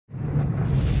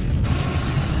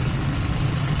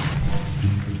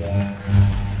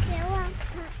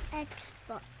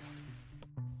Xbox.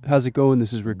 How's it going?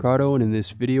 This is Ricardo, and in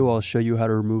this video I'll show you how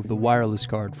to remove the wireless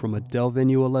card from a Dell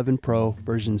Venue 11 Pro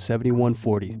version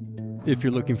 7140. If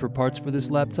you're looking for parts for this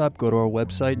laptop, go to our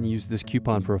website and use this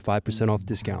coupon for a 5% off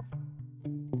discount.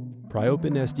 Pry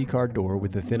open SD card door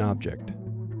with a thin object.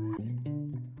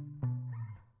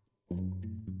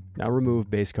 Now remove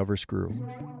base cover screw.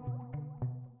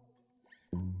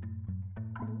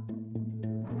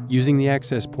 Using the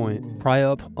access point, pry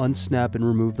up, unsnap, and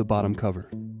remove the bottom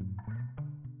cover.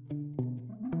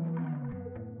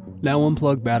 Now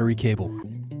unplug battery cable.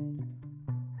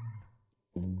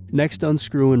 Next,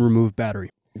 unscrew and remove battery.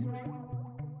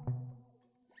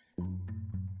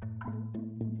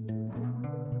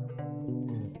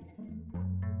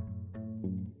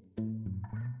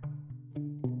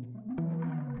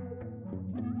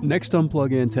 Next,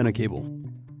 unplug antenna cable.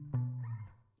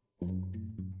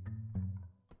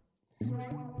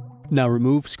 Now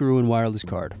remove screw and wireless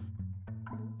card.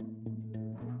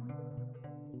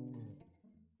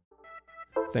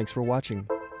 Thanks for watching.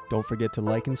 Don't forget to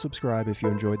like and subscribe if you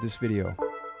enjoyed this video.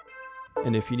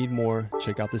 And if you need more,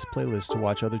 check out this playlist to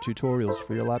watch other tutorials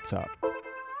for your laptop.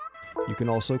 You can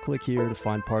also click here to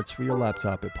find parts for your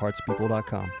laptop at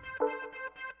partspeople.com.